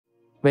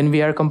when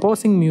we are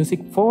composing music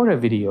for a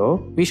video,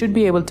 we should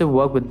be able to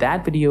work with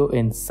that video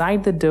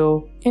inside the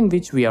DAW in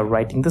which we are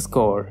writing the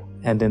score.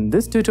 And in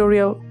this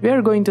tutorial, we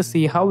are going to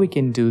see how we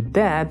can do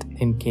that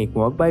in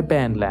Cakewalk by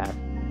BandLab.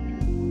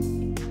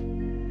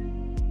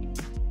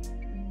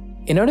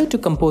 In order to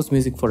compose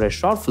music for a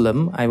short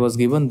film, I was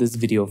given this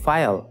video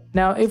file.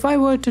 Now, if I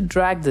were to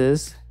drag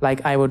this,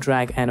 like I would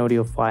drag an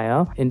audio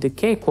file into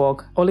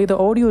Cakewalk, only the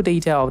audio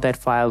data of that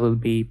file will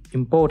be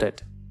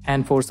imported.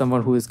 And for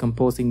someone who is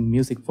composing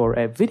music for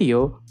a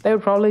video, they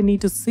would probably need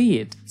to see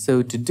it.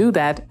 So to do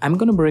that, I'm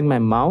going to bring my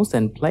mouse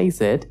and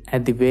place it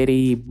at the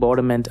very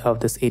bottom end of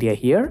this area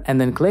here, and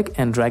then click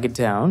and drag it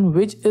down,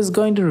 which is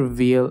going to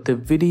reveal the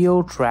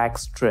video track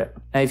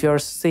strip. Now if you're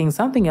seeing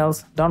something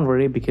else, don't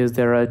worry, because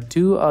there are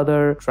two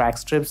other track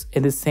strips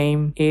in the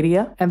same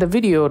area, and the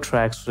video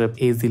track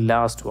strip is the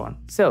last one.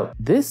 So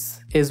this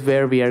is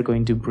where we are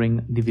going to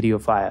bring the video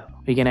file.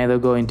 We can either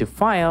go into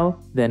File,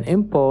 then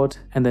Import,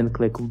 and then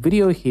click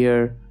Video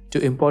here to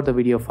import the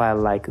video file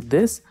like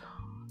this,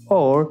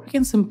 or we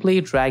can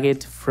simply drag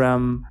it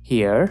from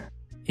here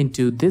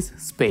into this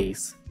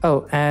space.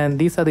 Oh, and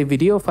these are the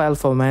video file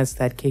formats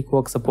that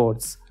Cakewalk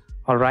supports.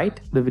 Alright,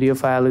 the video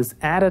file is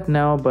added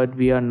now, but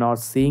we are not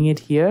seeing it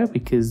here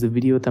because the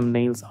video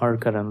thumbnails are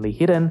currently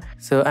hidden.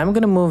 So I'm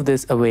gonna move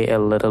this away a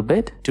little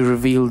bit to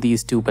reveal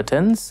these two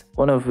buttons,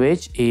 one of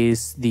which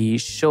is the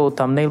show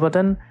thumbnail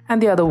button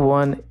and the other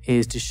one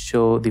is to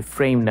show the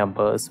frame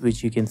numbers,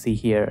 which you can see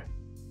here.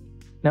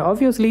 Now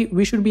obviously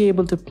we should be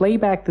able to play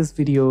back this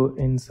video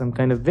in some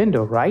kind of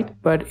window, right?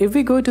 But if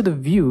we go to the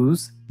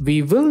views,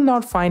 we will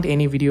not find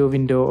any video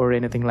window or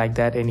anything like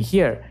that in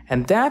here.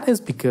 And that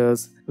is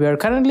because we are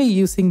currently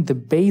using the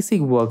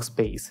basic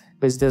workspace,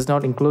 which does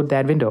not include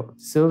that window.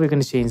 So we're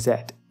going to change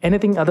that.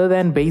 Anything other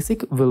than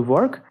basic will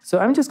work. So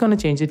I'm just going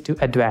to change it to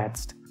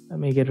advanced. Let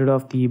me get rid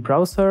of the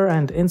browser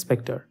and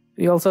inspector.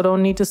 We also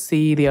don't need to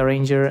see the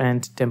arranger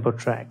and tempo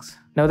tracks.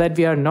 Now that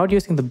we are not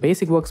using the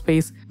basic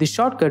workspace, the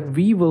shortcut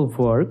V will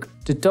work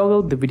to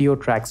toggle the video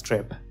track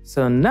strip.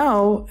 So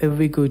now if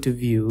we go to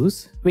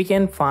views, we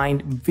can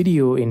find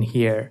video in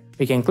here.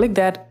 We can click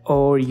that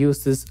or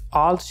use this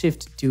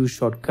Alt-Shift-2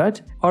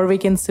 shortcut, or we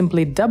can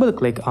simply double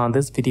click on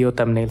this video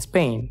thumbnails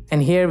pane.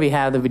 And here we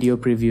have the video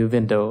preview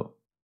window.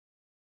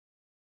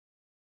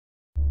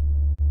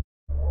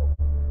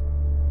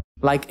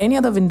 Like any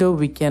other window,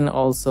 we can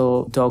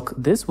also dock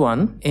this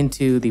one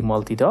into the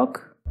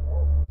multi-dock.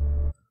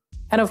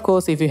 And of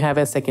course, if you have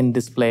a second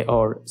display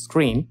or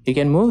screen, you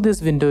can move this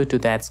window to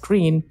that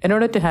screen in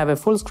order to have a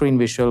full screen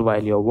visual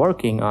while you're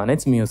working on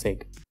its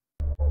music.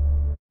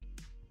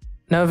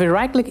 Now if we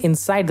right click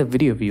inside the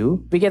video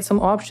view, we get some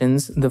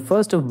options, the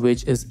first of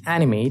which is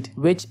animate,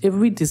 which if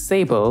we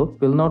disable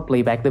will not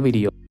play back the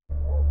video.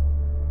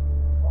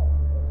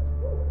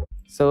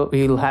 So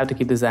we'll have to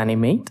keep this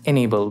animate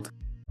enabled.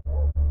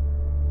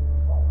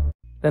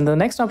 Then the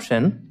next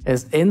option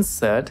is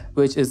insert,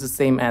 which is the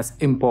same as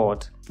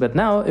import. But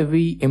now if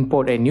we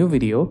import a new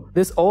video,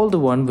 this old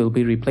one will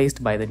be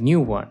replaced by the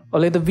new one.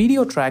 Only the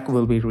video track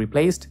will be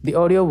replaced, the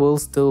audio will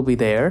still be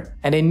there,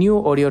 and a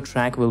new audio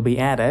track will be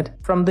added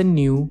from the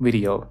new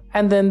video.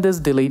 And then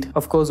this delete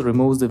of course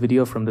removes the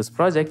video from this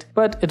project,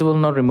 but it will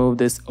not remove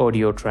this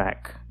audio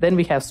track. Then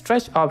we have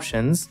stretch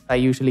options. I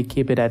usually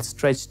keep it at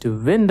stretch to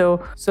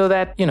window so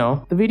that,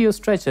 the video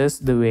stretches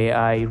the way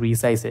I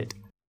resize it.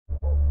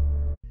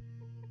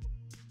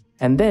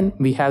 And then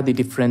we have the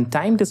different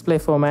time display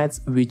formats,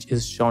 which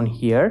is shown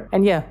here.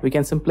 And yeah, we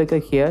can simply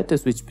click here to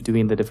switch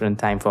between the different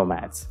time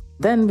formats.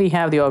 Then we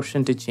have the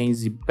option to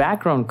change the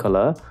background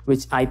color,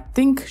 which I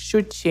think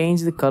should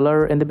change the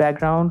color in the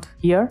background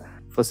here.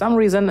 For some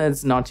reason,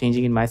 it's not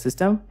changing in my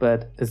system,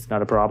 but it's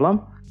not a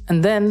problem.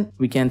 And then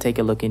we can take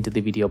a look into the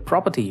video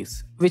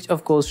properties, which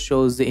of course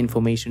shows the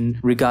information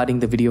regarding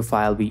the video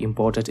file we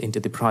imported into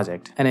the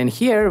project. And in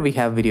here we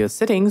have video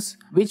settings,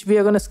 which we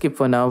are going to skip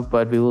for now,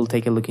 but we will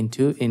take a look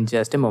into in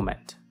just a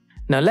moment.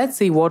 Now let's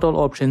see what all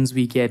options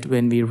we get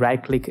when we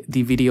right click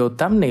the video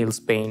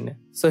thumbnails pane.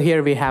 So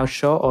here we have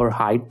show or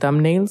hide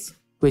thumbnails,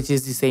 which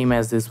is the same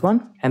as this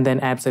one. And then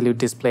absolute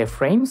display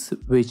frames,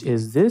 which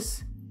is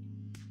this.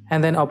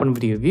 And then open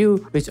video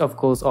view, which of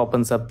course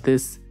opens up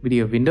this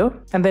video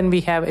window. And then we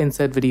have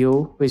insert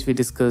video, which we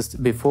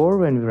discussed before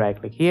when we right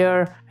click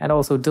here, and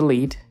also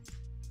delete,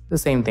 the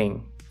same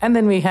thing. And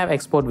then we have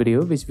export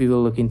video, which we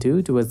will look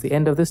into towards the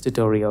end of this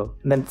tutorial.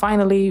 And then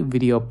finally,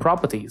 video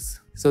properties.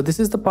 So this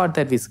is the part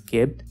that we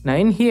skipped. Now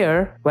in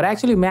here, what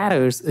actually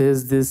matters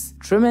is this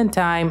trim in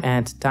time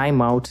and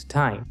timeout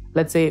time.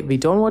 Let's say we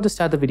don't want to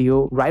start the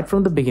video right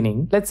from the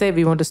beginning. Let's say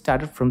we want to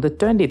start it from the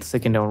 20th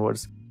second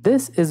onwards.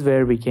 This is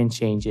where we can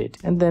change it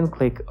and then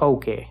click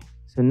OK.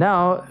 So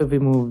now if we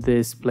move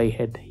this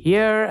playhead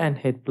here and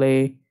hit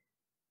play,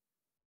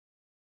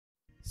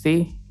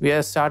 see, we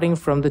are starting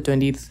from the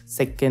 20th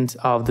second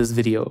of this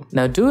video.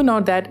 Now do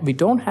note that we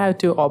don't have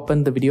to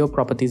open the video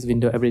properties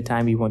window every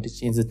time we want to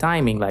change the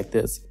timing like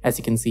this. As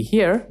you can see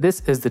here,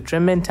 this is the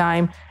trim in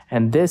time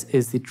and this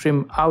is the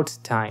trim out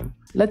time.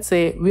 Let's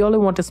say we only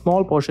want a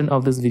small portion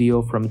of this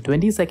video from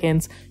 20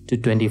 seconds to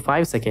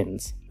 25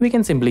 seconds. We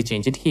can simply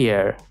change it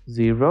here.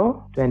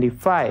 0,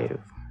 25.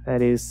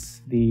 That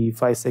is the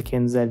 5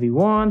 seconds that we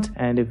want,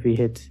 and if we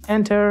hit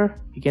enter,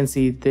 you can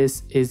see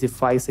this is the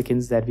 5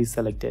 seconds that we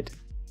selected.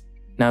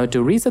 Now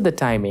to reset the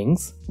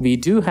timings, we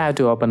do have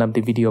to open up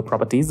the video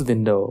properties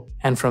window,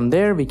 and from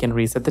there we can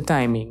reset the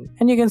timing,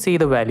 and you can see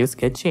the values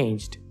get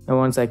changed. Now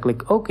once I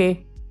click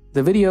OK,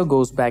 the video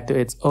goes back to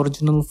its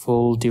original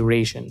full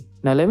duration.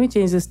 Now let me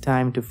change this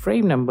time to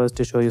frame numbers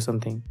to show you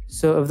something.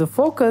 So if the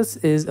focus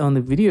is on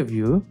the video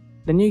view,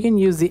 then you can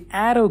use the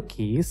arrow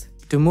keys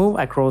to move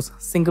across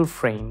single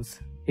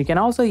frames. You can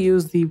also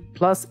use the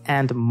plus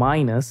and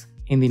minus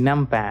in the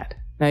numpad.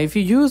 Now if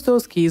you use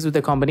those keys with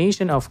a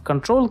combination of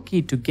control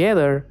key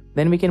together,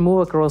 then we can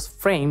move across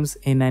frames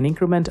in an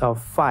increment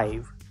of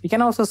 5. You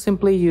can also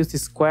simply use the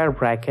square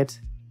bracket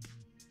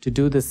to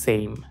do the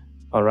same.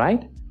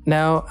 Alright?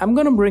 Now I'm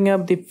gonna bring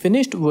up the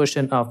finished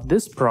version of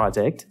this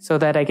project so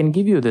that I can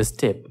give you this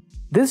tip.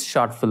 This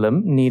short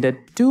film needed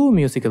 2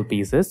 musical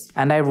pieces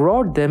and I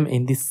wrote them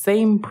in the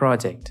same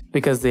project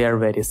because they are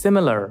very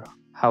similar.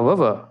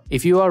 However,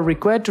 if you are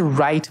required to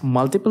write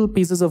multiple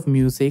pieces of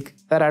music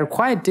that are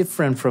quite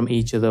different from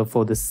each other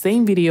for the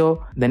same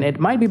video, then it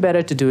might be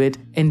better to do it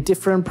in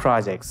different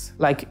projects.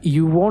 Like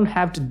you won't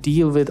have to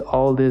deal with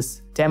all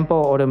this tempo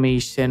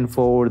automation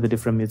for the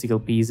different musical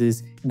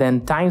pieces,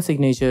 then time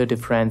signature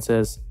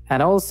differences,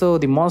 and also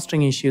the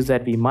mastering issues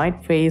that we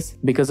might face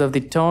because of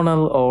the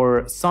tonal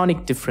or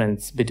sonic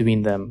difference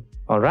between them.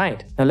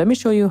 Alright, now let me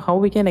show you how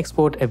we can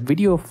export a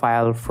video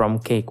file from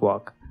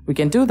Cakewalk. We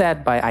can do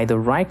that by either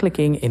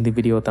right-clicking in the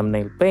video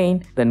thumbnail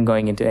pane, then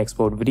going into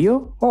Export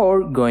Video,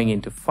 or going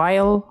into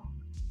File,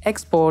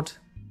 Export,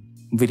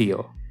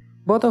 Video,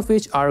 both of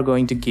which are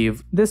going to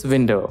give this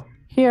window.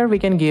 Here we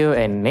can give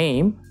a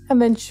name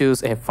and then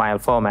choose a file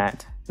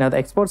format. Now the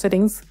export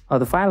settings or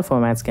the file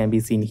formats can be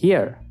seen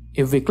here.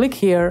 If we click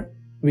here,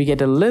 we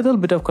get a little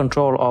bit of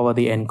control over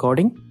the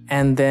encoding,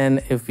 and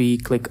then if we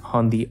click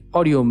on the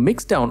audio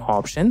mixdown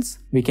options,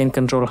 we can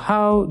control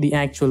how the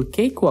actual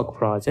Cakewalk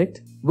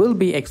project will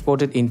be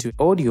exported into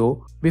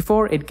audio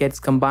before it gets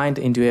combined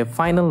into a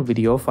final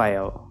video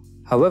file.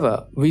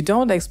 However, we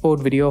don't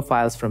export video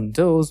files from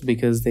those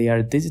because they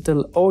are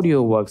digital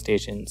audio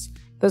workstations.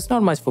 There's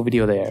not much for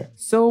video there.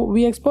 So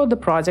we export the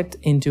project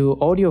into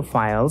audio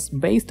files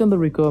based on the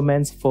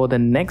requirements for the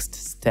next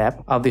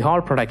step of the whole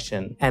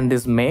production. And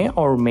this may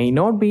or may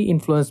not be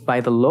influenced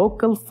by the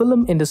local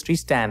film industry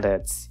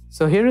standards.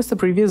 So here is the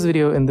previous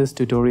video in this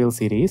tutorial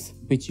series,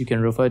 which you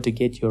can refer to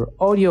get your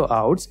audio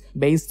outs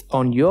based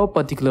on your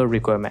particular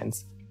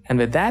requirements. And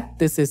with that,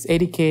 this is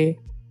ADK,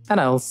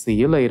 and I'll see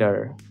you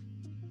later.